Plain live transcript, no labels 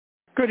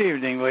Good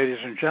evening, ladies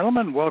and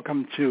gentlemen.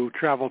 Welcome to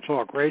Travel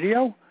Talk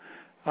Radio.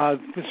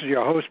 This is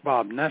your host,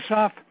 Bob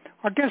Nessoff.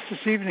 Our guest this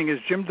evening is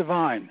Jim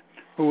Devine,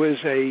 who is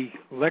a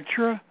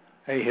lecturer,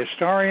 a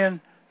historian,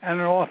 and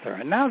an author.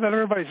 And now that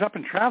everybody's up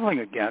and traveling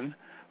again,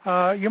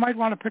 you might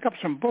want to pick up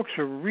some books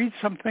or read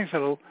some things that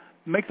will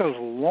make those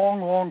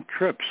long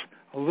trips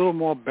a little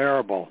more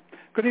bearable.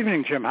 Good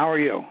evening, Jim. How are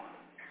you?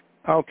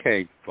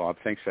 Okay, Bob.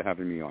 Thanks for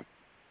having me on.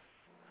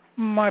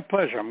 My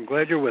pleasure. I'm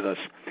glad you're with us.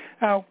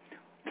 Now,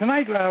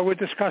 tonight we're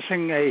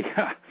discussing a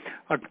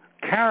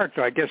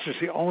character, I guess is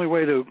the only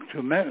way to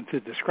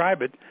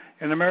describe it,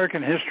 in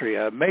American history,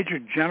 Major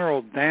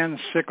General Dan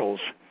Sickles,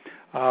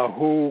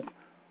 who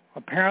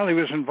apparently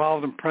was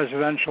involved in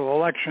presidential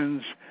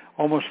elections,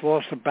 almost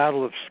lost the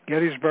Battle of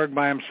Gettysburg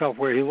by himself,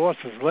 where he lost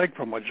his leg,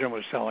 from what Jim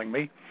was telling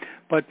me.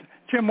 But,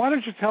 Jim, why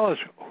don't you tell us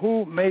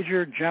who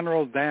Major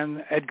General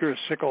Dan Edgar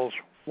Sickles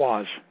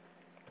was?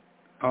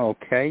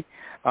 Okay.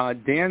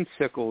 Dan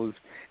Sickles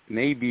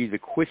may be the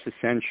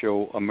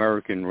quintessential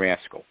American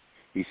rascal.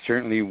 He's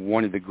certainly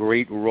one of the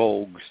great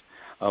rogues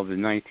of the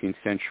 19th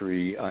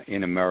century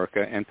in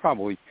America, and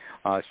probably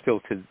still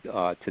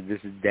to this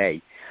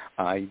day.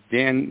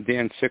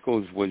 Dan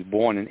Sickles was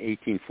born in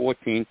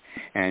 1814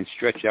 and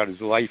stretched out his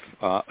life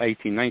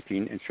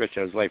 1819 and stretched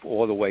out his life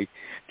all the way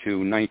to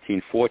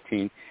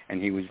 1914,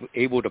 and he was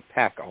able to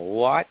pack a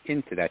lot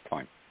into that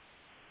time.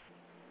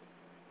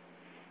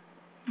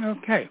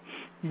 Okay.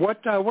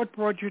 What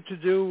brought you to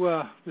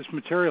do this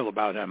material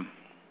about him?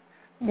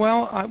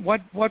 Well,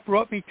 what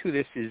brought me to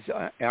this is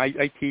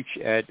I teach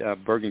at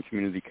Bergen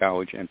Community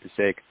College and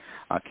Passaic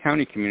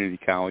County Community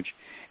College,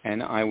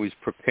 and I was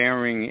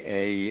preparing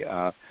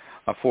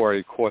for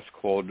a course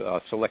called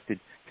Selected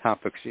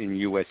Topics in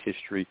U.S.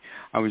 History.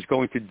 I was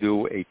going to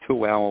do a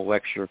 2-hour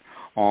lecture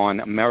on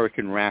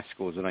American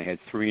rascals, and I had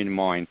 3 in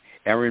mind: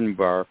 Aaron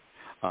Burr,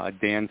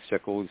 Dan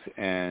Sickles,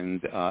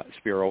 and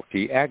Spiro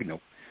T. Agnew.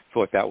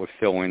 Thought that would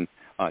fill in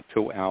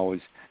 2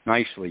 hours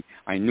nicely.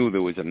 I knew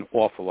there was an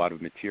awful lot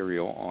of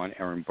material on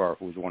Aaron Burr,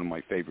 who was one of my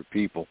favorite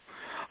people.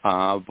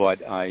 But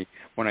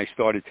when I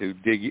started to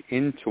dig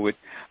into it,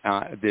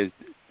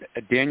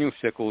 Daniel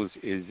Sickles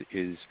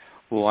is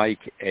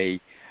like a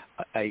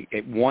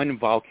one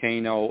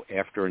volcano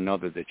after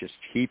another that just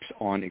keeps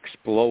on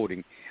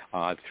exploding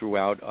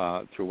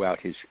throughout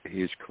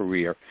his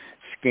career.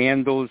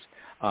 Scandals,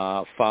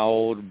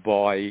 followed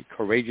by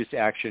courageous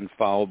action,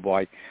 followed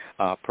by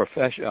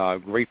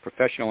great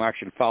professional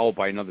action, followed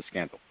by another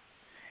scandal,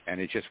 and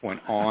it just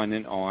went on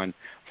and on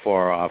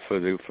for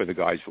the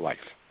guy's life.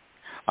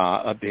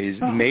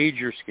 His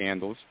major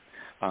scandals.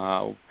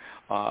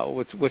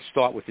 Let's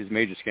start with his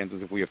major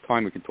scandals. If we have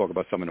time, we can talk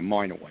about some of the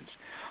minor ones.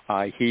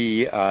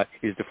 He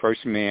is the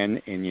first man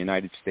in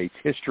United States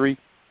history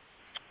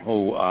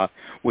who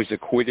was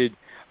acquitted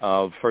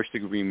of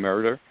first-degree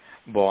murder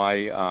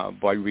by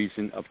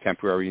reason of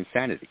temporary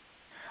insanity.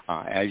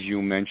 As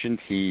you mentioned,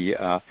 he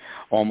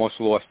almost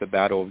lost the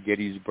Battle of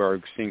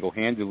Gettysburg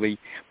single-handedly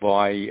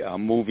by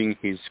moving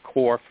his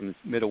corps from the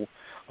middle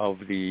of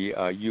the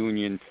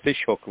Union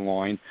fishhook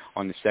line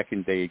on the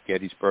second day at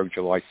Gettysburg,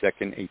 July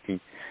 2nd,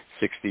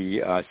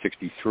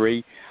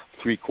 1863,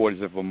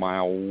 3/4 of a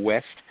mile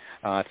west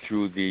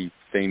through the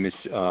famous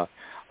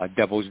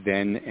Devil's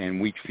Den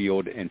and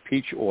Wheatfield and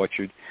Peach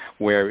Orchard,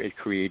 where it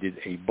created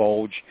a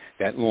bulge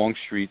that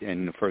Longstreet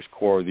and the First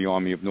Corps of the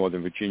Army of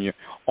Northern Virginia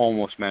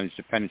almost managed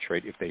to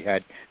penetrate. If they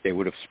had, they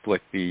would have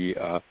split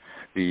the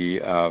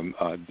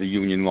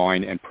Union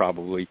line and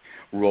probably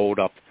rolled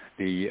up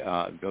the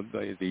Army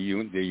of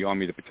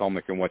the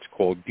Potomac in what's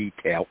called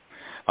detail.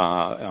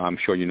 I'm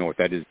sure you know what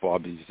that is,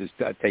 Bob. It's just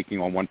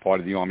taking on one part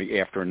of the Army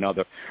after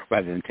another,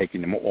 rather than taking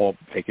them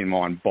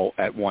on both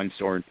at once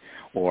or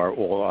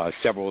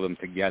several of them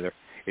together.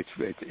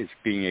 It's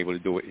being able to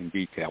do it in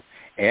detail.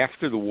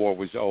 After the war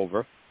was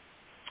over,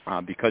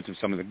 because of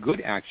some of the good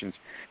actions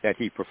that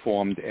he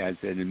performed as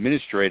an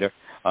administrator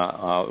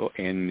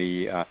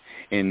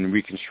in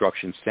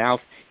Reconstruction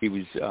South, he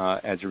was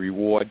as a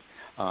reward.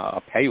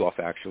 A payoff,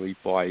 actually,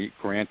 by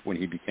Grant when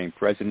he became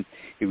president.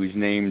 He was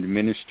named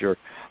minister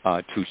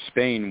to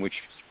Spain, which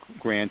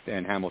Grant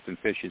and Hamilton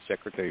Fish, his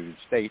Secretary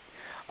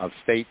of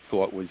State,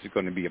 thought was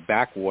going to be a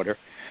backwater.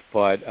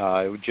 But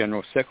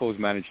General Sickles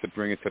managed to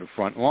bring it to the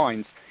front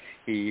lines.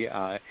 He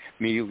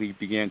immediately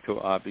became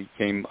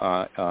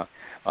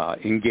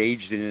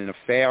engaged in an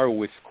affair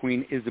with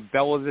Queen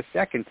Isabella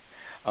II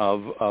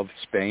of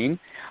Spain,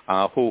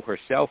 who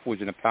herself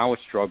was in a power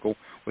struggle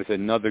with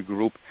another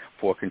group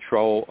for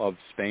control of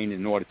Spain.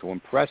 In order to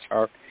impress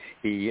her,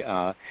 he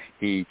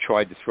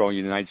tried to throw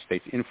United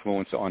States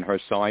influence on her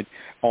side,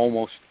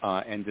 almost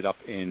ended up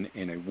in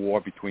a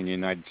war between the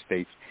United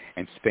States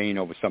and Spain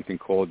over something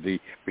called the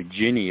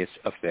Virginius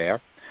affair.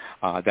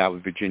 That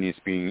was Virginius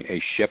being a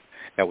ship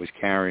that was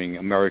carrying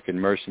American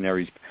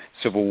mercenaries,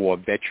 Civil War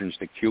veterans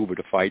to Cuba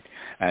to fight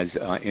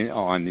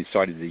on the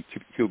side of the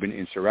Cuban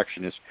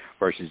insurrectionists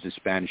versus the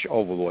Spanish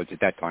overlords. At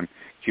that time,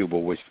 Cuba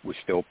was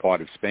still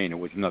part of Spain. It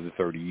was another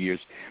 30 years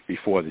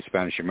before the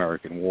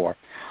Spanish-American War.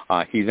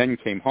 He then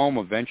came home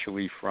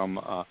eventually from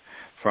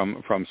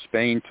from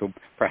Spain to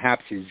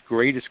perhaps his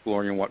greatest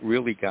glory and what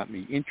really got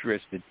me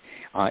interested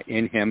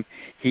in him.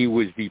 He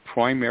was the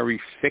primary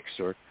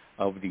fixer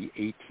of the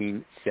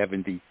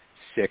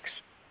 1876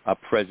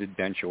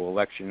 presidential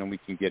election, and we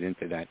can get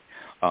into that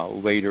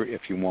later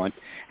if you want.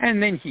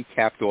 And then he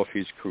capped off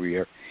his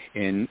career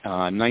in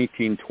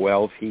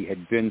 1912. He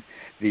had been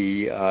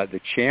the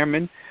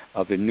chairman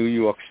of the New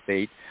York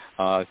State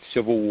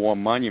Civil War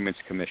Monuments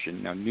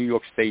Commission. Now, New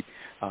York State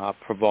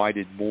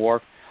provided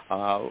more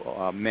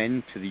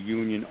men to the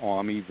Union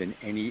Army than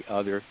any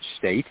other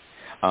state,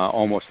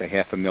 almost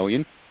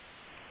 500,000.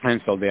 And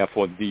so,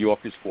 therefore, New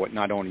Yorkers fought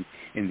not only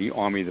in the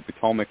Army of the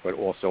Potomac, but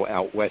also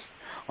out west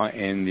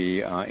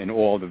in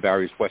all the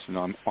various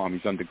Western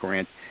armies under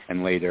Grant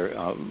and later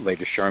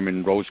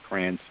Sherman,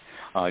 Rosecrans,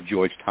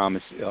 George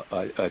Thomas,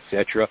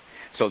 etc.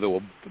 So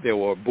there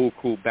were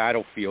buku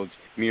battlefields,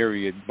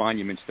 myriad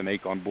monuments to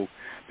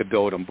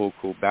build on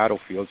buku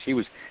battlefields. He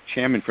was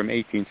chairman from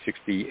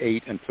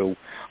 1868 until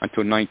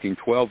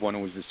 1912, when it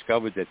was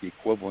discovered that the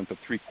equivalent of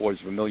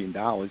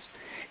 $750,000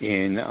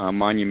 in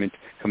Monument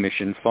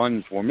Commission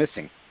funds were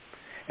missing.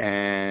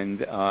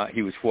 And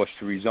he was forced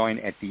to resign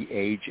at the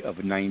age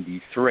of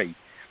 93.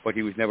 But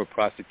he was never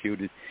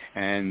prosecuted,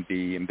 and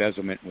the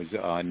embezzlement was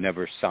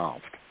never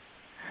solved.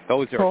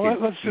 Those are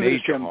his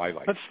major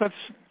highlights.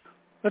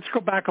 Let's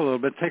go back a little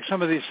bit. Take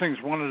some of these things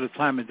one at a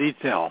time in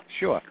detail.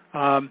 Sure.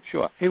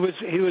 Sure. He was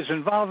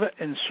involved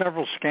in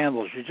several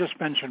scandals. You just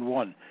mentioned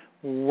one.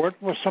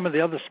 What were some of the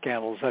other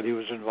scandals that he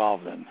was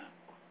involved in?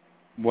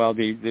 Well,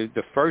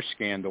 the first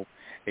scandal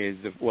is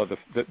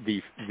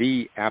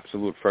the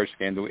absolute first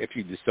scandal. If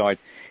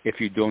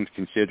you don't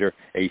consider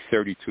a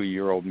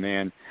 32-year-old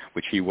man,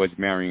 which he was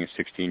marrying a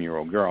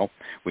 16-year-old girl,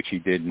 which he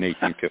did in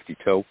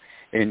 1852.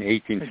 In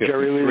 1853,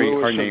 Jerry Lee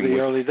Lewis her name of the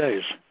was early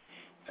days.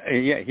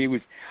 Yeah, he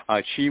was.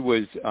 She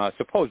was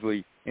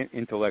supposedly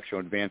intellectual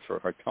advanced for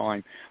her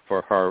time,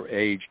 for her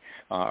age.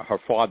 Her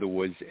father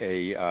was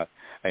an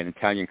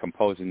Italian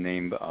composer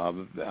named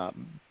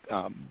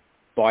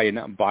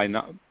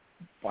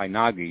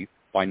Bainagli,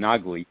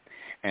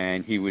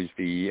 and he was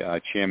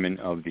the chairman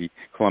of the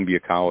Columbia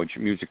College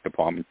Music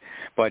Department.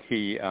 But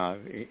he,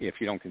 if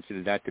you don't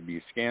consider that to be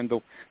a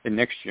scandal, the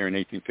next year in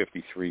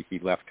 1853 he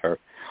left her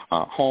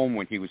home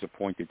when he was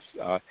appointed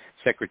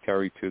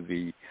secretary to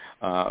the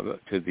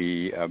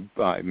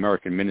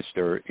American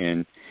minister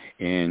in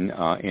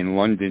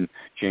London,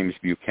 James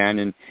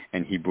Buchanan,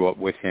 and he brought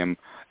with him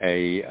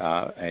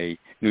a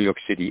New York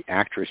City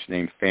actress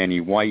named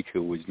Fanny White,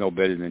 who was no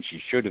better than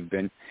she should have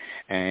been,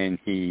 and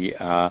he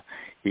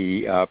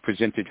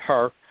presented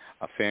her,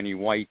 Fanny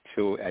White,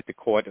 at the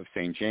court of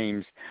St.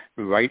 James,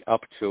 right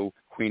up to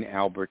Queen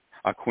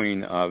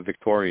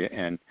Victoria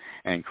and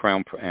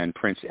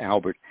Prince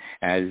Albert,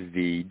 as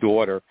the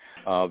daughter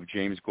of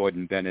James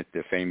Gordon Bennett,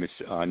 the famous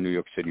New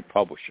York City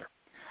publisher.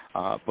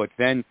 But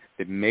then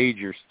the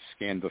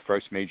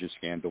first major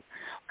scandal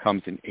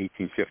comes in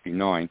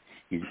 1859.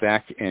 He's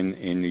back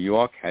in New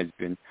York, has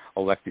been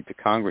elected to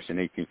Congress in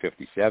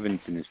 1857.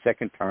 It's in his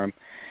second term,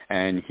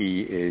 and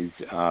he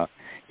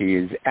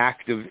is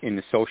active in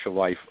the social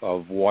life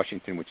of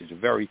Washington, which is a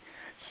very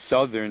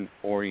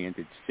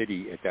southern-oriented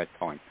city at that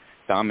time,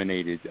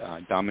 dominated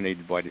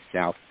by the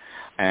South.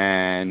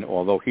 And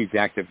although he's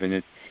active in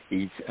it,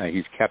 he's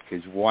kept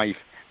his wife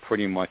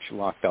pretty much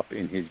locked up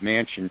in his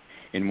mansion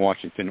in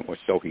Washington, or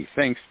so he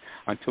thinks,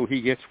 until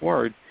he gets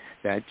word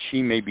that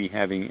she may be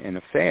having an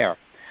affair,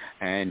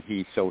 and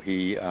he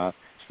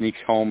sneaks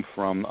home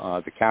from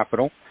the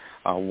Capitol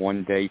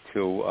one day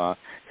to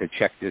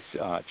check this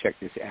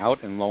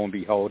out, and lo and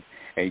behold,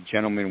 a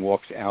gentleman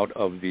walks out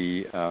of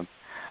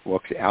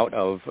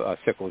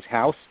Sickles'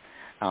 house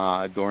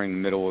during the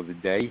middle of the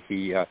day.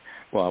 He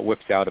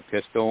whips out a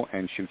pistol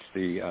and shoots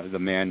the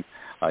man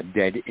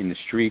dead in the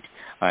street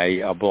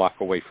a block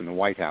away from the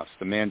White House.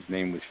 The man's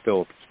name was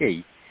Philip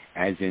Key,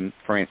 as in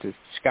Francis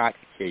Scott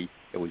Key.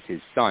 It was his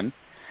son.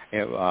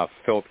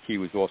 Philip Key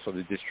was also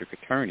the district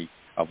attorney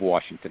of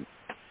Washington.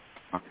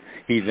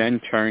 He then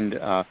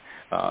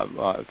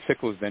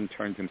Sickles then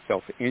turned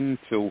himself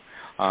into,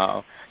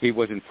 he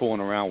wasn't fooling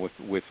around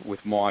with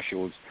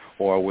marshals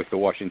or with the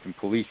Washington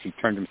police. He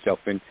turned himself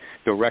in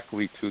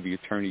directly to the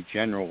Attorney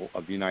General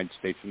of the United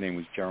States. His name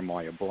was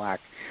Jeremiah Black.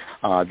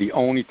 The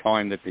only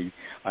time that an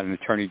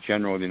Attorney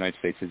General of the United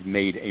States has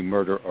made a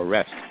murder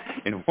arrest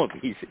in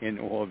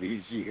all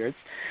these years.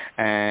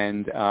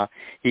 And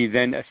he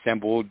then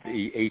assembled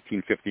the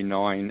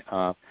 1859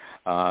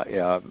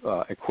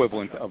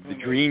 equivalent of the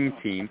Dream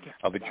Team,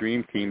 of a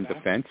Dream Team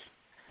defense,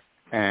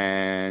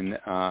 and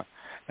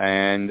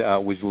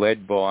was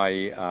led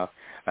by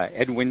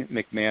Edwin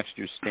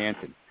McMaster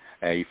Stanton,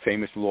 a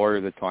famous lawyer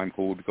at the time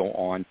who would go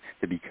on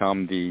to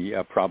become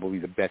probably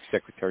the best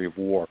Secretary of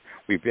War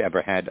we've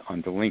ever had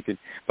under Lincoln.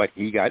 But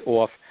he got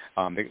off.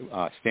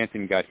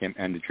 Stanton got him,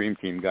 and the Dream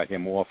Team got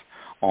him off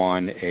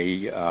on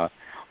a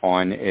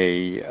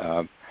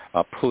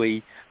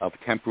plea of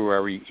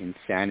temporary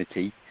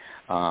insanity.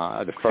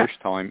 The first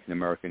time in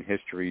American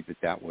history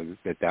that was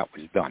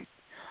done.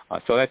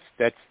 So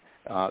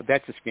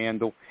That's a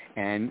scandal.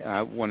 And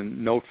I want to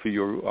note for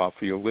your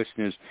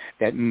listeners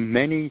that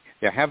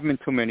there haven't been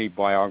too many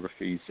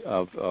biographies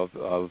of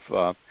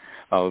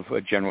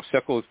General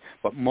Sickles,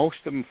 but most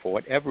of them, for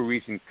whatever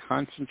reason,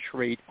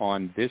 concentrate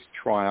on this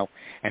trial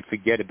and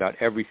forget about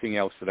everything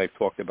else that I've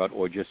talked about,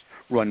 or just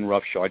run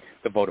roughshod,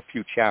 devote a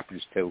few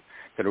chapters to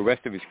the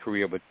rest of his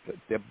career, but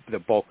the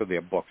bulk of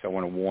their books. I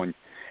want to warn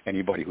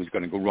anybody who's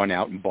going to go run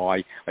out and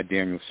buy a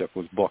Daniel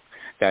Sickles book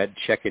that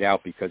check it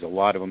out, because a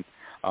lot of them,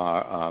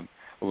 a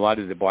lot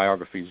of the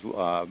biographies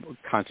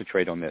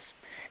concentrate on this.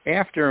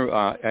 After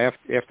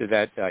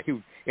that,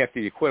 after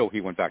the acquittal,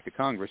 he went back to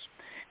Congress,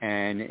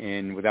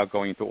 and without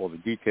going into all the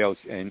details,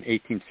 in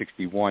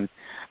 1861,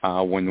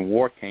 when the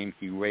war came,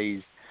 he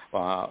raised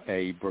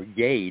a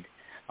brigade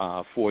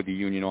for the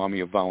Union Army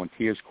of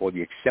Volunteers called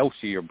the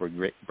Excelsior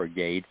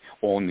Brigade,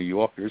 all New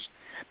Yorkers,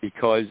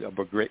 because a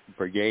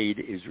brigade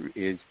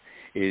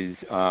is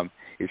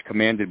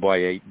commanded by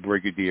a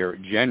brigadier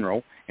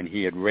general, and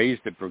he had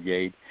raised the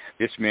brigade.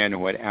 This man,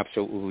 who had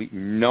absolutely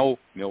no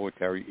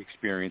military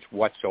experience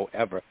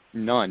whatsoever,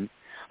 none.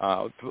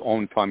 The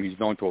only time he's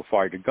known to have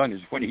fired a gun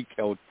is when he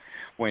killed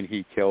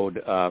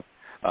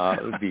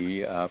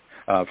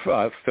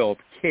Philip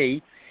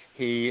Key.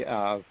 He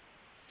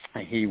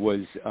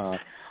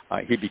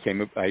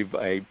became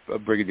a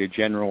brigadier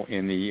general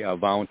in the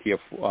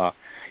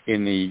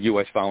in the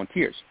U.S.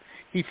 Volunteers.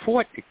 He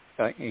fought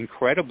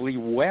incredibly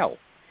well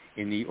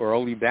in the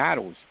early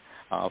battles,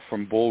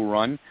 from Bull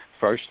Run,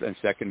 First and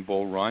Second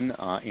Bull Run,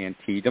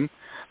 Antietam,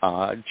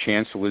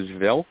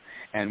 Chancellorsville,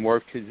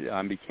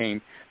 and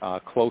became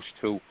close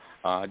to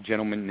a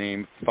gentleman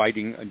named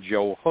Fighting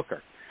Joe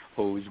Hooker,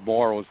 whose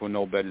morals were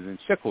no better than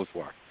Sickles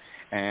were.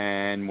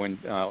 And when,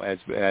 as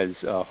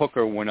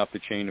Hooker went up the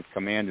chain of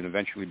command and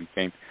eventually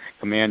became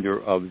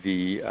commander of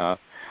the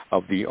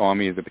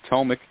Army of the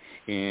Potomac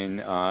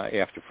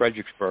after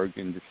Fredericksburg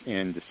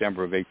in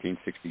December of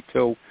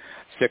 1862,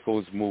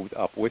 Sickles moved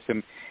up with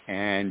him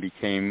and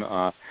became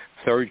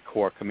Third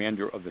Corps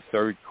commander of the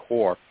Third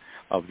Corps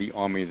of the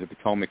Army of the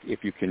Potomac.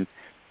 If you can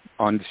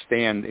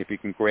understand, if you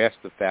can grasp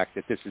the fact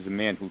that this is a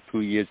man who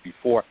 2 years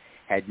before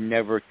had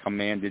never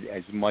commanded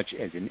as much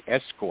as an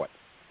escort,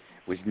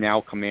 was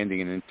now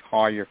commanding an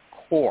entire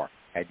corps,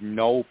 had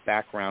no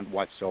background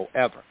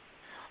whatsoever.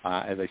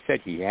 As I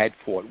said, he had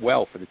fought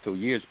well for the 2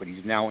 years, but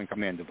he's now in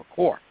command of a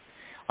corps.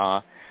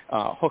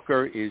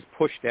 Hooker is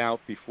pushed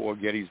out before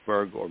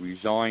Gettysburg or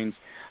resigns.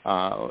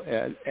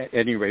 At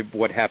any rate,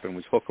 what happened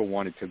was Hooker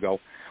wanted to go.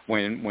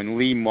 When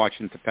Lee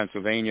marched into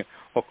Pennsylvania,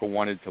 Hooker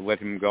wanted to let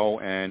him go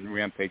and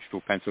rampage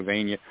through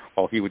Pennsylvania,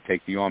 while he would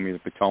take the Army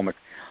of the Potomac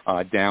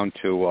down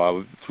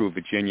to through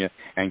Virginia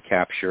and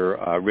capture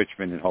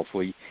Richmond, and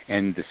hopefully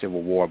end the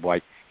Civil War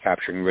by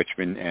capturing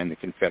Richmond and the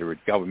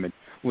Confederate government.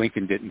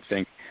 Lincoln didn't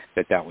think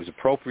that was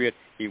appropriate.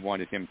 He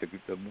wanted him to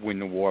win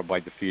the war by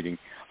defeating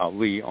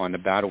Lee on the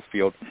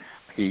battlefield.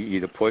 He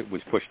either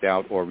was pushed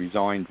out or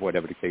resigned,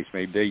 whatever the case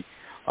may be.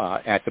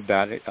 At the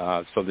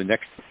battle, so the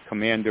next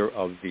commander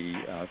of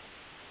the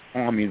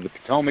Army of the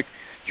Potomac,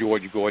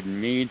 George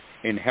Gordon Meade,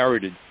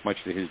 inherited, much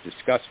to his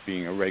disgust,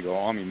 being a regular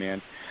Army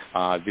man,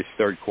 this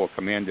Third Corps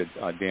commander,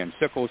 Dan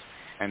Sickles,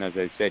 and as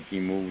I said, he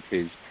moved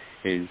his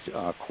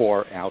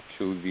corps out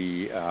to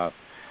the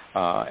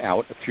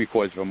out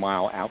 3/4 of a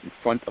mile out in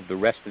front of the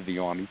rest of the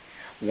army.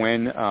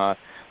 When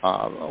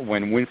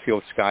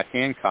Winfield Scott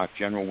Hancock,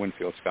 General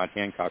Winfield Scott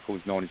Hancock, who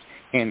was known as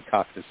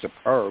Hancock the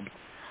Superb,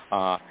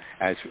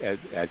 as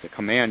a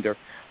commander,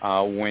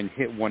 when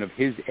one of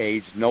his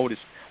aides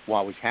noticed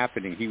what was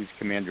happening, he was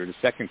commander of the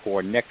Second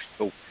Corps next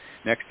to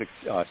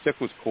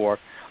Sickles' Corps.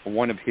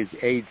 One of his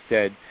aides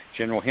said,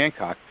 "General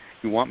Hancock,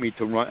 you want me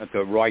to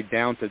ride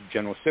down to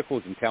General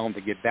Sickles and tell him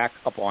to get back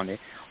up on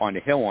the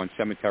hill on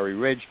Cemetery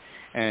Ridge?"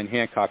 And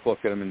Hancock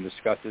looked at him and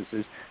discussed it and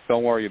says,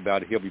 "Don't worry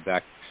about it. He'll be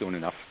back soon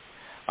enough."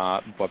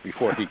 But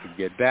before he could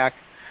get back,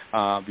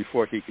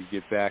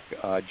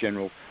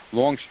 General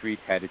Longstreet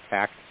had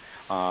attacked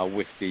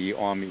with the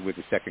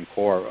the Second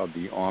Corps of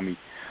the Army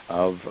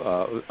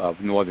of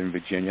Northern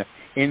Virginia.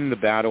 In the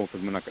battle,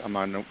 because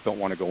I don't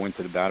want to go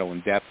into the battle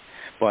in depth,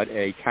 but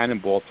a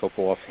cannonball took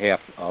off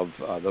half of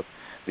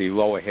the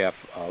lower half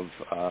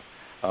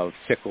of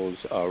Sickles'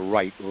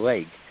 right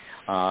leg.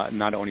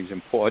 Not only is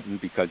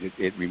important because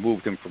it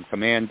removed him from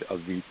command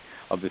of the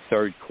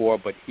Third Corps,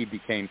 but he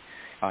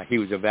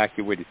was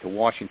evacuated to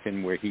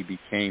Washington, where he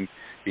came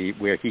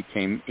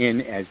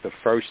in as the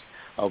first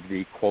of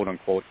the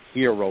quote-unquote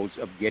heroes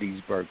of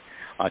Gettysburg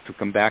to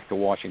come back to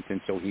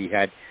Washington. So he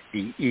had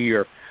the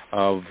ear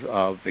of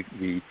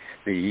the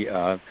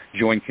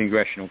Joint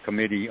Congressional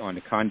Committee on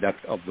the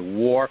Conduct of the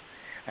War,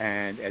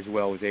 and as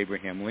well as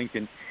Abraham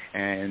Lincoln,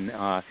 and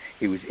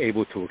he was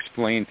able to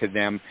explain to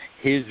them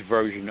his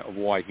version of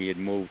why he had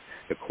moved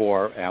the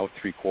Corps out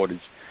three-quarters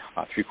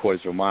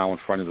of a mile in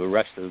front of the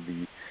rest of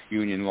the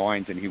Union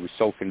lines, and he was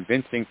so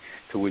convincing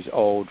to his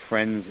old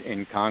friends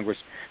in Congress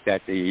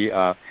that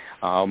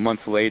a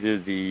month later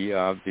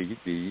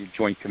the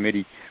Joint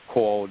Committee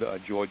called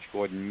George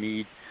Gordon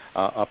Meade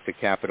up to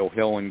Capitol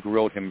Hill and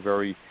grilled him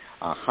very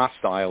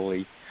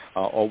hostilely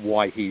or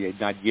why he had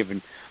not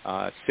given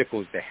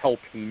Sickles the help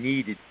he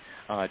needed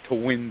to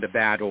win the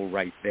battle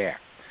right there.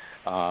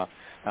 But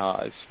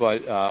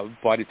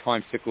by the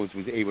time Sickles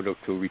was able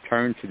to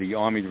return to the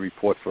Army to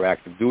report for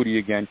active duty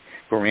again,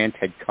 Grant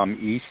had come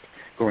east.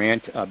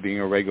 Grant, being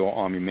a regular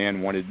Army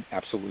man, wanted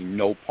absolutely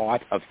no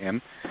part of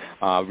him,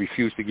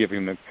 refused to give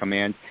him a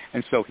command,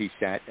 and so he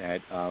sat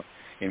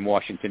in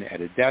Washington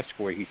at a desk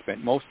where he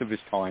spent most of his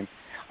time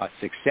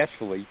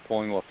successfully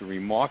pulling off the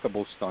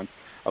remarkable stunt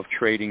of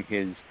trading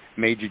his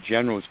Major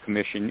General's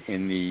commission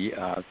in the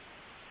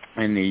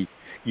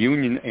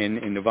Union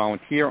in the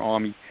Volunteer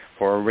Army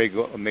for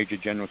a Major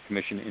General's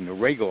commission in the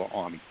regular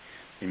Army.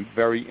 And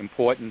very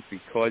important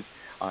because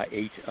 5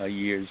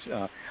 years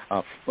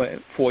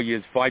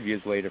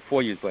later,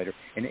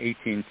 in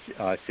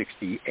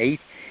 1868,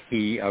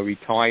 he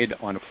retired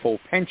on a full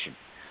pension.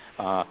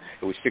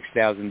 It was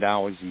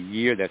 $6,000 a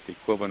year. That's the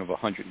equivalent of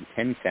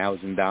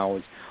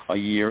 $110,000 a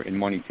year in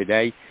money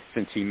today.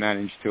 Since he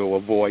managed to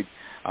avoid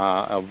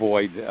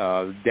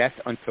death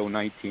until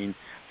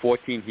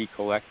 1914, he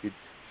collected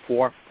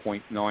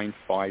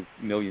 $4.95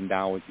 million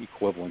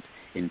equivalent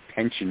in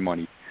pension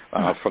money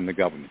from the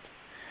government.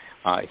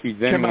 He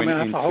then Jim, went I'm going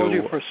to have to hold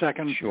you for a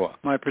second. Sure.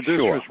 My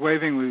producer is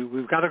waving.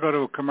 We've got to go to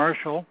a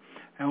commercial,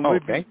 and we'll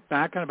be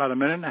back in about a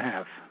minute and a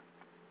half.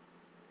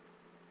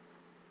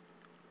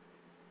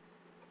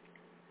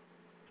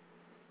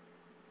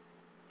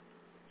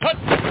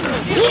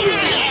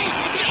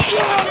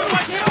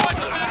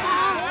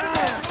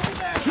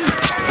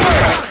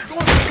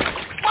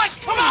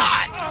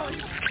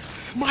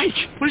 Mike,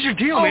 what is your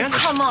deal, man? Oh,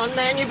 come on,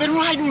 man. You've been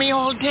riding me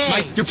all day.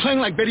 Mike, you're playing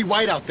like Betty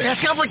White out there.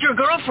 That's not what your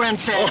girlfriend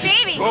said. Oh,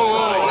 baby.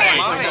 Whoa.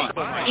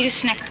 Eat a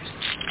Snickers.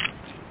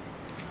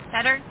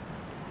 Better?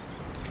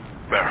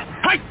 Better.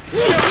 Mike!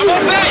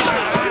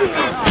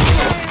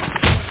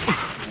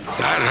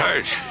 That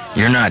hurt.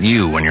 You're not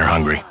you when you're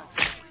hungry.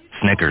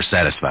 Snickers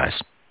satisfies.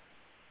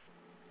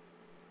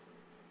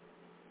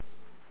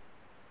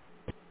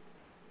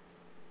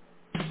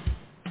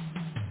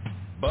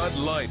 Bud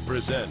Light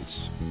presents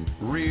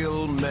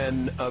Real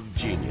Men of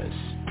Genius.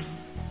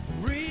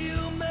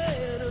 Real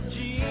Men of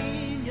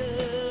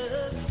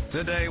Genius.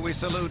 Today we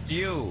salute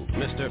you,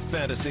 Mr.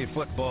 Fantasy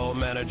Football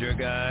Manager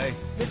Guy.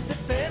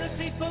 Mr.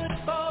 Fantasy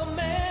Football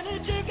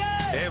Manager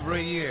Guy.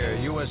 Every year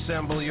you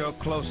assemble your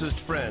closest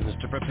friends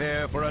to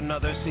prepare for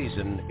another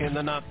season in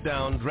the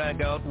knockdown,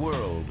 drag-out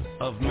world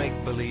of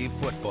make-believe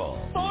football.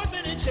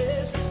 4-minute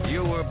chess.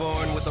 You were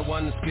born with the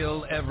one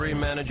skill every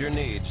manager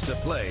needs to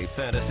play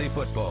fantasy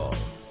football.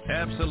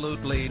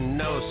 Absolutely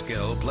no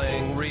skill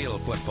playing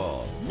real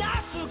football.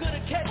 Not so good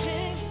at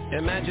catching.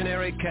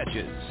 Imaginary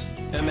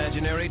catches,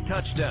 imaginary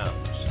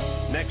touchdowns.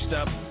 Next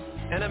up,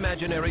 an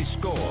imaginary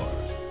score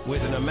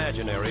with an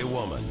imaginary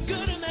woman.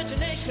 Good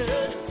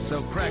imagination.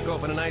 So crack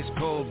open an ice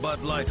cold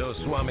Bud Light, oh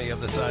Swami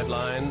of the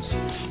sidelines.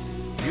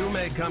 You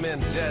may come in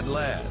dead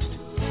last,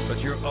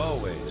 but you're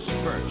always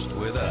first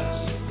with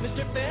us.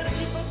 Mr.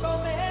 Fantasy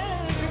Football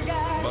Manager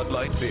Guy. Bud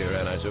Light Beer,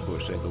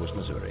 Anheuser-Busch, St. Louis,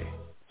 Missouri.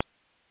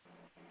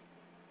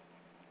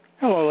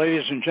 Hello,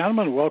 ladies and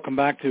gentlemen. Welcome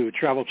back to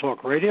Travel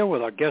Talk Radio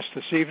with our guest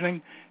this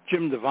evening,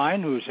 Jim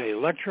Devine, who's a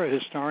lecturer,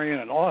 historian,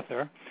 and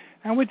author.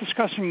 And we're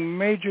discussing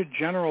Major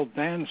General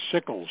Dan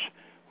Sickles,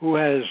 who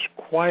has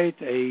quite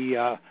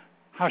a,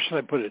 how should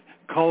I put it,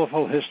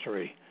 colorful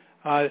history.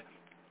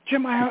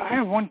 Jim, I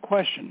have one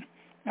question.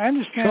 I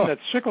understand that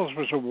Sickles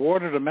was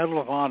awarded a Medal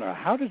of Honor.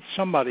 How did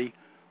somebody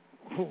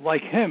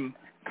like him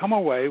come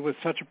away with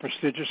such a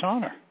prestigious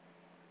honor?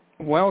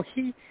 Well,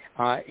 he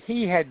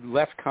had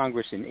left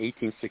Congress in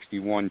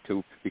 1861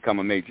 to become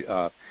a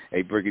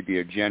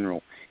brigadier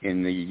general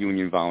in the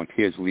Union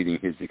Volunteers, leading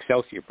his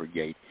Excelsior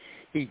Brigade.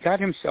 He got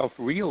himself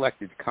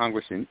reelected to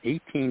Congress in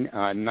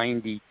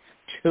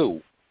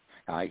 1892.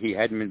 He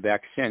hadn't been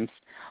back since,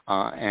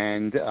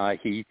 and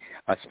he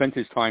spent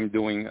his time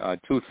doing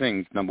two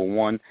things. Number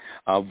one,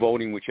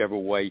 voting whichever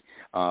way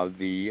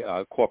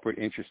the corporate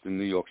interest in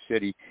New York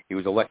City, he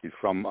was elected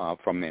from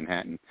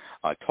Manhattan,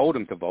 told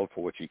him to vote,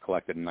 for which he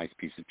collected a nice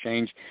piece of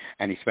change,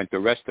 and he spent the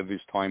rest of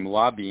his time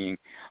lobbying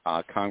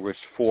Congress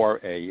for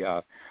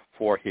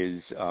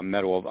his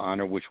Medal of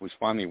Honor, which was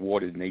finally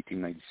awarded in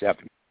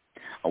 1897.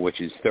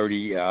 Which is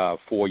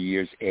 34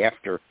 years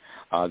after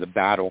the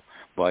battle,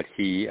 but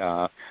he,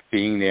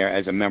 being there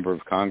as a member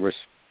of Congress,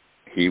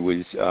 he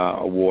was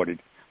awarded,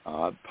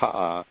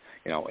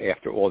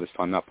 after all this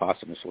time, not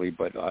posthumously,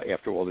 but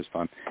after all this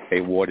time, they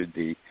awarded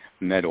the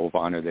Medal of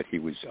Honor that he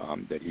was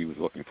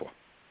looking for.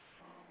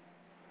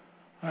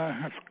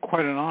 That's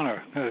quite an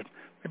honor.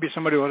 Maybe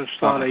somebody ought to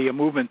start a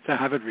movement to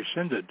have it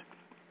rescinded.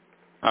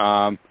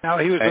 Now,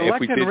 he was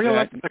elected and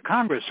reelected to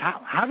Congress.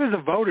 How did the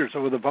voters,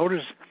 or were the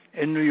voters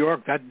in New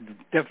York that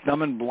deaf,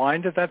 dumb, and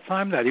blind at that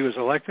time that he was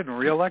elected and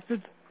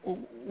reelected?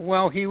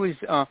 Well, he was.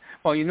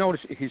 You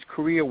notice his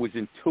career was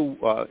in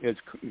his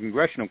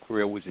congressional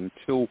career was in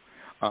two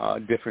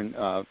different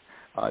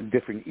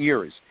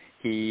eras.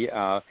 He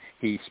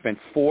spent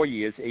 4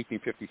 years,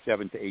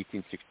 1857 to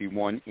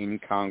 1861, in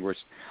Congress,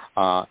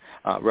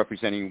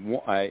 representing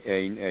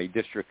a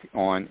district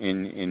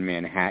in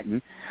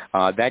Manhattan.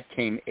 That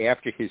came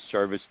after his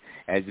service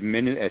as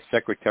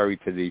secretary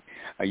to the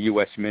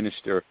U.S.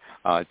 minister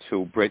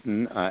to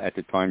Britain at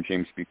the time,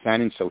 James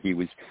Buchanan. So he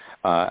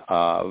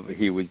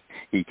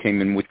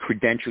came in with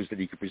credentials that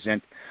he could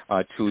present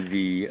to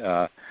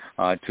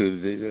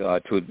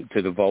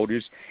the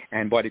voters.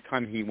 And by the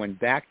time he went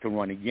back to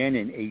run again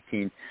in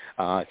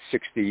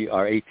 1860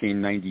 or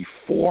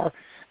 1894,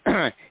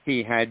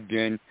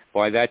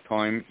 by that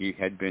time, he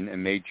had been a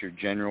major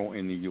general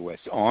in the U.S.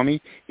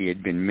 Army. He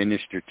had been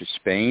minister to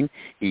Spain.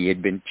 He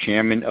had been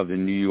chairman of the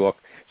New York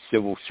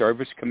Civil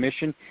Service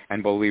Commission,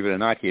 and believe it or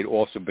not, he had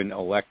also been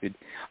elected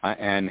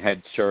and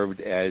had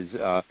served as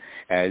the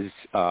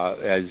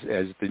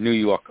New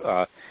York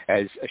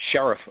as a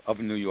sheriff of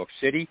New York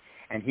City.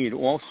 And he had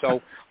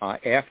also,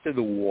 after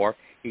the war,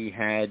 he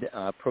had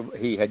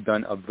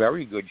done a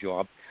very good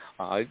job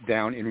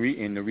down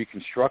in the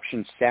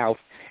Reconstruction South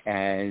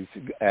as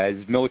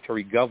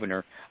military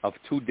governor of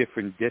two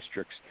different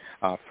districts,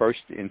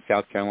 first in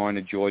South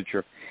Carolina,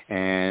 Georgia,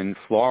 and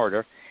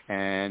Florida.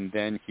 And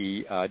then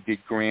he did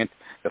Grant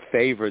the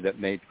favor that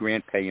made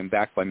Grant pay him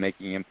back by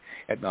making him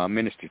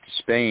minister to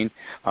Spain.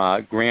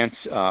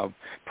 Grant's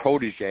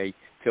protege,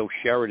 Phil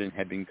Sheridan,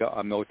 had been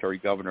a military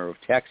governor of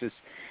Texas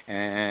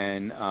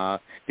and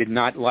did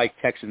not like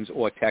Texans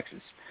or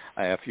Texas.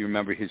 If you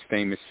remember, his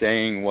famous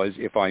saying was,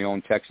 "If I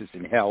owned Texas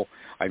in hell,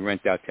 I'd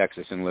rent out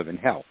Texas and live in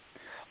hell."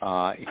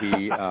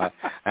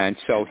 And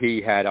so he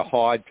had a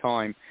hard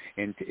time,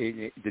 and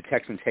the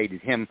Texans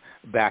hated him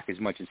back as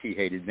much as he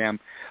hated them.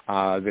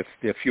 The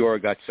furor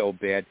got so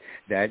bad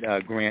that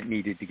Grant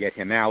needed to get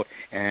him out,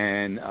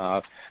 and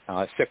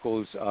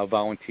Sickles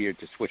volunteered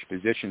to switch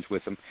positions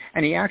with him,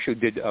 and he actually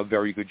did a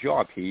very good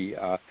job. He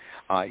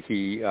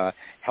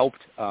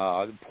helped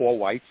poor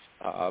whites,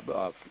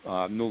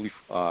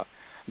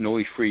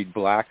 newly freed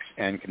blacks,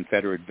 and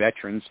Confederate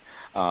veterans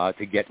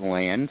to get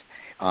land.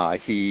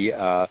 He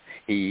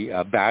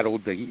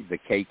battled the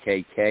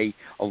KKK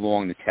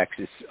along the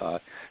Texas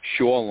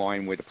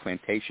shoreline where the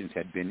plantations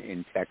had been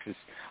in Texas,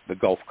 the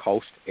Gulf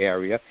Coast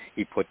area.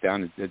 He put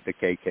down the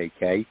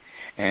KKK,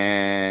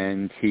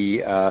 and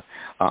he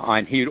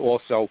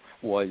also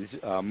was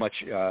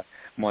much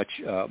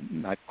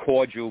not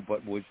cordial,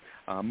 but was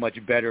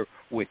much better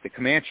with the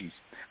Comanches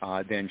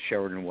than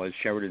Sheridan was.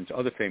 Sheridan's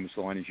other famous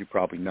line, as you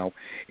probably know,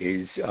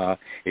 is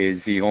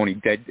the only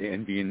dead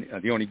Indian,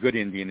 the only good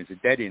Indian is a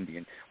dead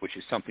Indian, which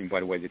is something,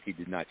 by the way, that he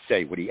did not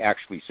say. What he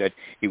actually said,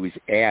 he was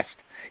asked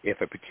if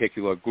a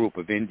particular group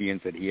of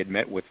Indians that he had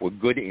met with were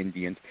good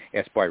Indians,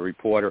 asked by a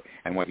reporter,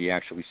 and what he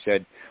actually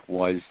said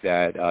was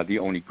that the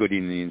only good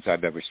Indians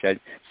I've ever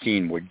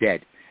seen were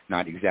dead.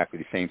 Not exactly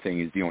the same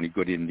thing as the only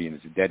good Indian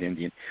is a dead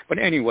Indian. But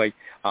anyway,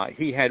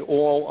 he had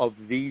all of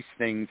these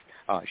things,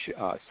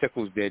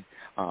 Sickles did,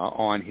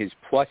 on his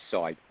plus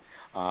side.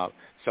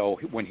 So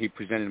when he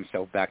presented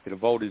himself back to the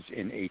voters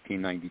in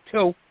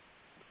 1892,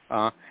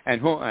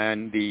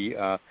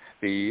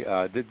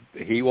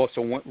 he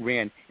also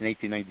ran in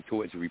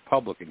 1892 as a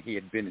Republican. He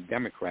had been a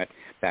Democrat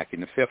back in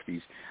the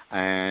 50s,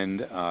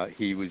 and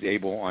he was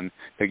able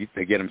to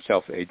get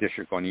himself a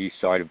district on the east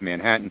side of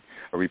Manhattan,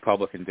 a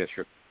Republican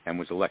district, and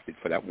was elected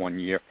for that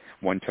 1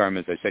 term.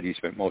 As I said, he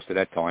spent most of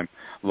that time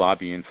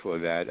lobbying for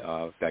that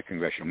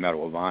Congressional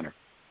Medal of Honor.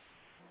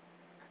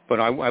 But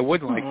I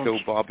would like to,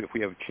 Bob, if we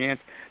have a chance,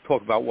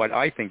 talk about what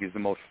I think is the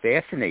most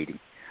fascinating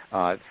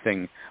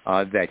thing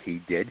that he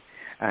did,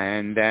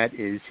 and that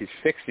is his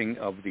fixing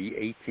of the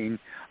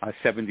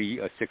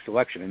 1876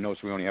 election. And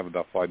notice we only have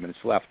about 5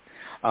 minutes left.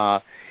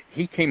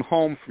 He came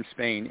home from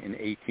Spain in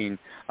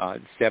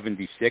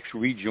 1876,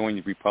 rejoined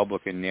the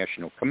Republican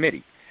National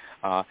Committee.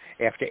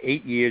 After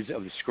 8 years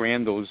of the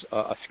scandals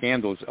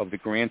of the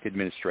Grant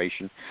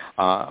administration,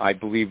 I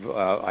believe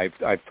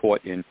I've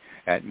taught in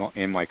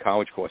my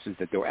college courses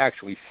that there were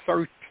actually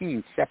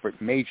 13 separate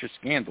major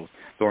scandals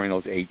during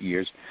those 8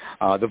 years.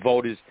 The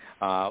voters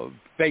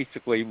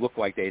basically looked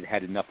like they had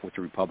had enough with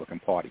the Republican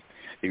Party.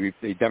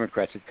 The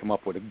Democrats had come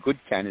up with a good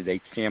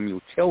candidate,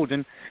 Samuel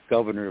Tilden,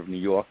 governor of New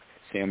York,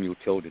 Samuel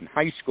Tilden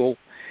High School,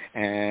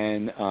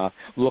 and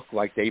looked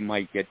like they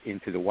might get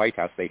into the White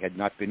House. They had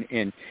not been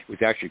in. It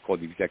was actually called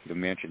the Executive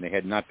Mansion. They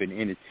had not been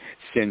in it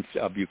since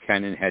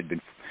Buchanan had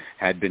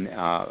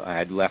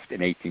left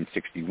in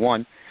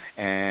 1861,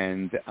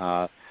 and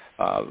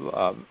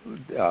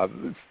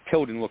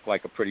Tilden looked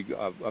like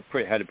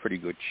had a pretty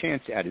good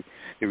chance at it.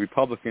 The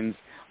Republicans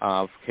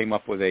came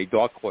up with a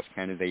dark horse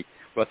candidate,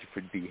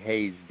 Rutherford B.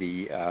 Hayes,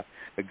 the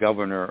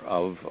governor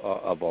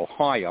of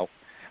Ohio.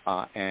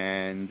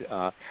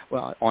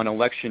 On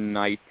election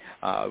night,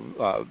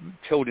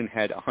 Tilden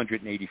had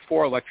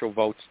 184 electoral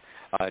votes.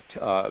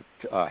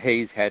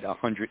 Hayes had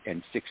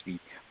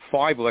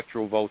 165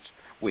 electoral votes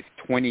with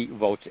 20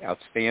 votes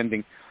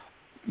outstanding,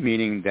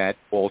 meaning that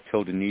all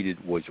Tilden needed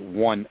was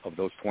one of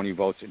those 20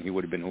 votes, and he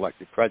would have been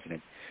elected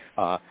president.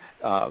 Our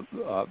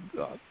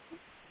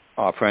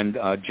friend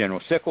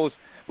General Sickles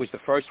was the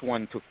first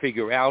one to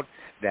figure out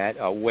that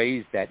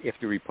ways that if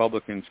the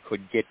Republicans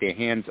could get their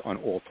hands on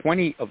all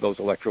 20 of those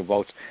electoral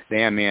votes,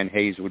 their man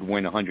Hayes would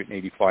win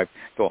 185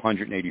 to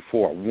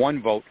 184.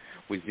 One vote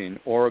was in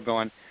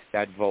Oregon.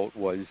 That vote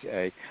was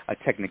a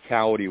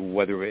technicality of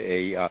whether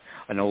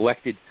an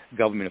elected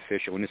government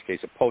official, in this case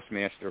a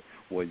postmaster,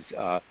 was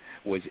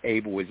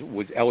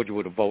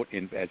eligible to vote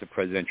as a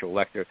presidential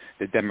elector.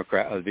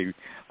 The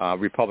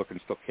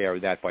Republicans took care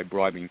of that by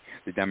bribing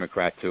the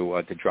Democrat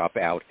to drop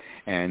out,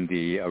 and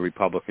the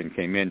Republican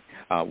came in.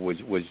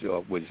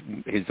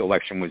 His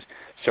election was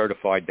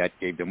certified. That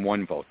gave them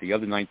one vote. The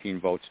other 19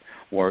 votes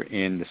were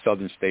in the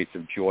southern states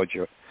of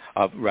Georgia,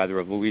 of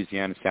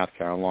Louisiana, South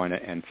Carolina,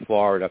 and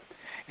Florida.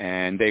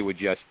 And they would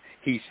just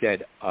he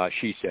said,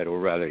 she said, or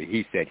rather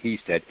he said,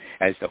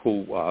 as to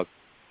who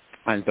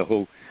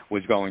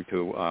was going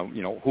to,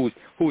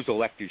 whose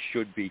electors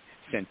should be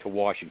sent to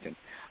Washington.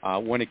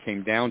 When it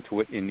came down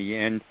to it, in the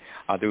end,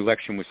 the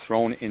election was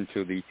thrown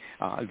into the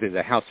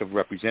House of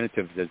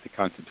Representatives, as the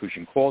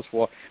Constitution calls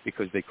for,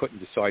 because they couldn't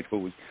decide who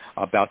was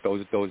about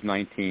those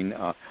 19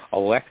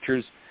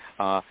 electors.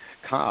 The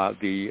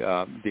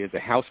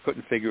House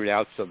couldn't figure it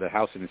out, so the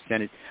House and the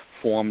Senate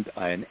formed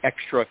an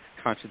extra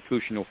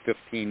constitutional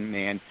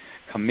 15-man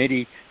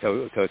committee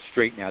to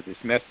straighten out this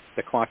mess.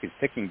 The clock is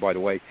ticking, by the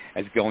way,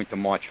 as going to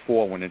March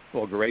 4, when the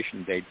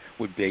inauguration date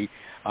would be.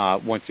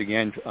 Once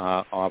again,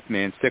 our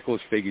man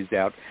Sickles figures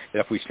out that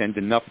if we send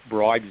enough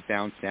bribes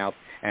down south,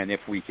 and if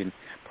we can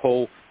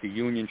pull the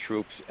Union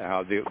troops,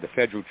 the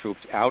federal troops,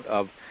 out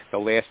of the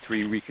last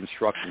three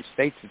Reconstruction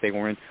states that they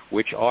were in,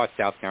 which are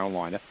South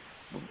Carolina,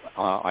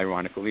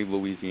 ironically,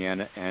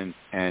 Louisiana,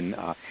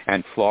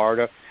 and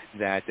Florida,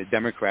 that the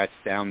Democrats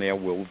down there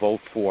will vote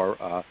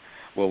for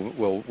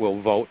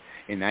will vote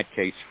in that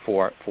case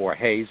for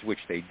Hayes, which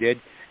they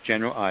did.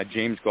 General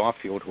James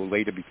Garfield, who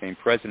later became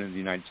president of the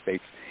United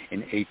States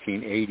in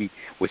 1880,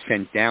 was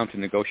sent down to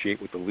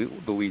negotiate with the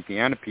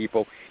Louisiana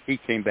people. He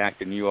came back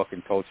to New York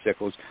and told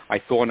Sickles, "I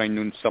thought I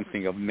knew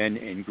something of men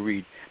and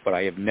greed, but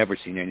I have never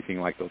seen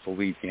anything like those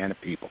Louisiana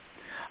people."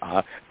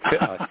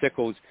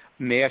 Sickles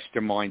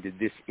masterminded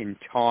this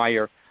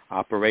entire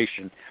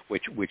operation,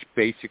 which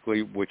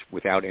basically,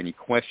 without any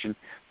question,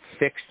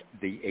 fixed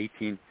the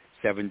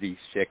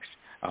 1876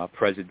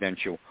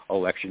 presidential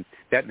election.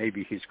 That may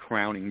be his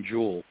crowning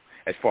jewel,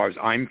 as far as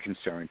I'm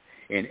concerned,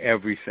 in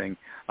everything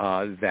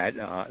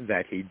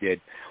that he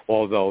did.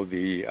 Although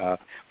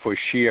for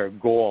sheer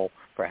gall,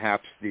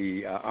 perhaps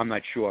I'm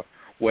not sure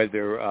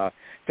whether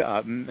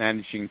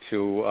managing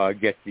to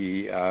get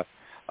the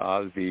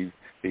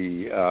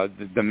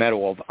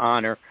Medal of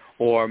Honor,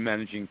 or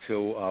managing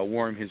to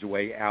worm his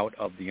way out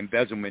of the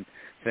embezzlement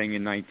thing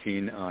in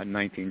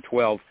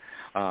 1912.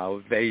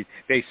 They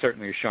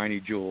certainly are shiny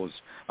jewels,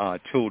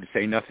 too, to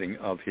say nothing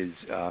of his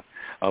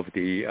of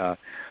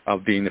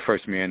being the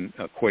first man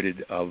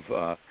acquitted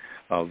by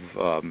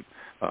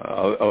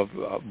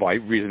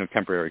reason of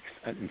temporary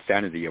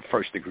insanity of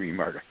first-degree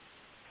murder.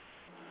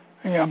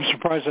 Yeah, I'm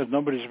surprised that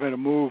nobody's made a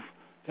move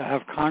to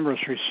have Congress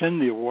rescind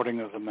the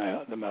awarding of the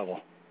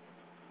medal.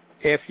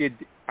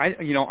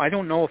 I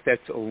don't know if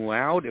that's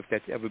allowed, if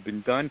that's ever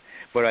been done,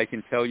 but I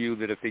can tell you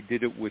that if they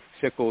did it with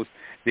Sickles,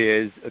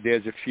 there's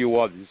a few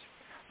others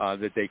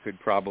that they could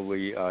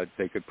probably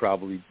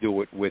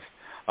do it with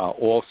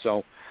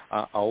also.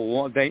 In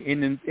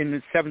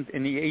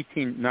the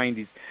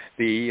 1890s,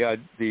 the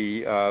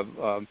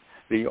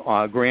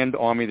Grand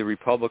Army of the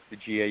Republic, the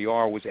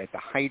GAR, was at the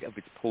height of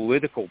its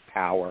political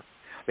power.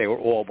 They were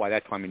all, by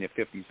that time, in their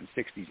 50s and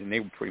 60s, and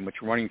they were pretty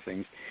much running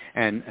things,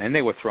 and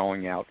they were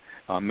throwing out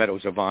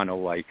medals of honor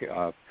like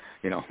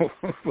they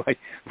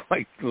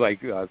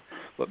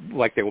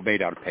were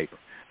made out of paper.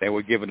 They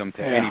were giving them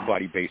to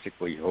anybody,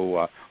 basically, who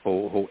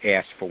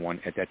asked for one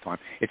at that time.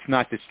 It's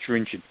not the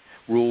stringent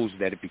rules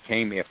that it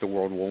became after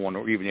World War I,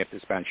 or even after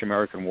the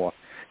Spanish-American War.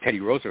 Teddy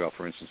Roosevelt,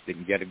 for instance,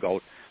 didn't get a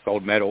gold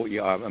medal,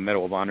 a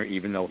Medal of Honor,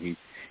 even though he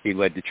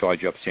led the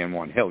charge up San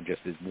Juan Hill,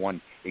 just as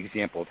one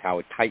example of how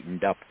it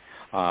tightened up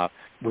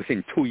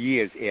within 2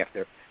 years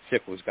after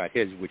Sickles got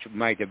his, which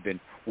might have been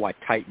what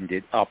tightened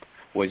it up,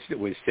 was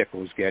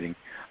Sickles getting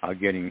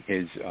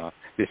his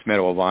this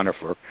Medal of Honor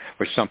for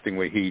something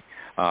where he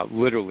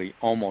literally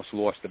almost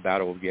lost the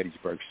Battle of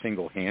Gettysburg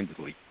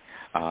single-handedly.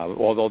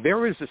 Although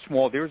there is a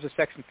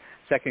second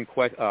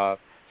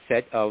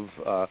set of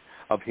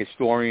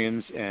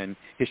historians and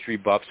history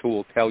buffs who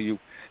will tell you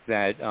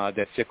that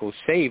Sickles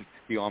saved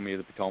the Army of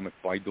the Potomac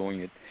by doing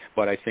it.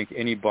 But I think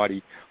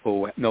anybody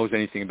who knows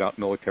anything about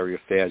military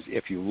affairs,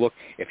 if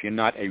you're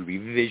not a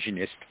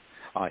revisionist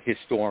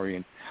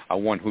historian,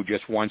 one who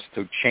just wants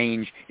to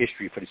change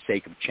history for the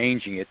sake of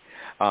changing it,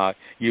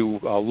 you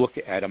look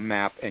at a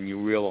map and you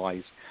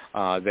realize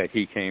that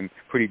he came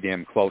pretty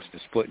damn close to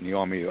splitting the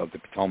Army of the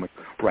Potomac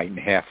right in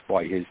half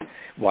by his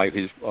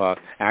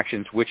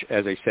actions, which,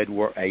 as I said,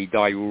 were a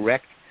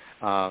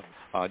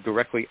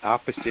directly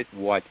opposite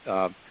what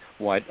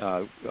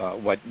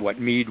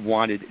Meade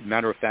wanted.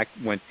 Matter of fact,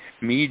 when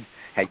Meade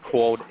had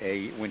called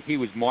when he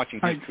was marching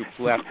his troops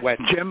left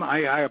west. Jim,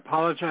 I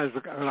apologize.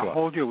 We're going to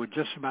hold you. We're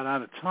just about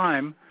out of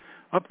time.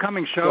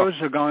 Upcoming shows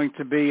are going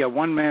to be a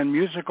one-man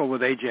musical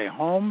with A.J.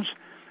 Holmes,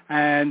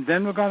 and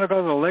then we're going to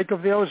go to the Lake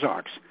of the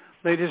Ozarks.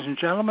 Ladies and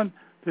gentlemen,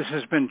 this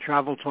has been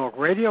Travel Talk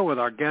Radio with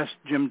our guest,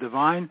 Jim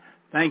Devine.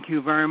 Thank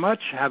you very much.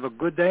 Have a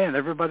good day, and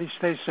everybody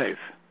stay safe.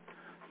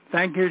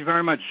 Thank you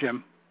very much,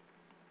 Jim.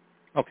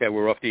 Okay,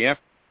 we're off the air.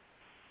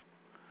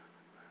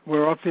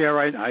 We're off the air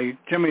right now.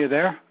 Jim, are you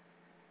there?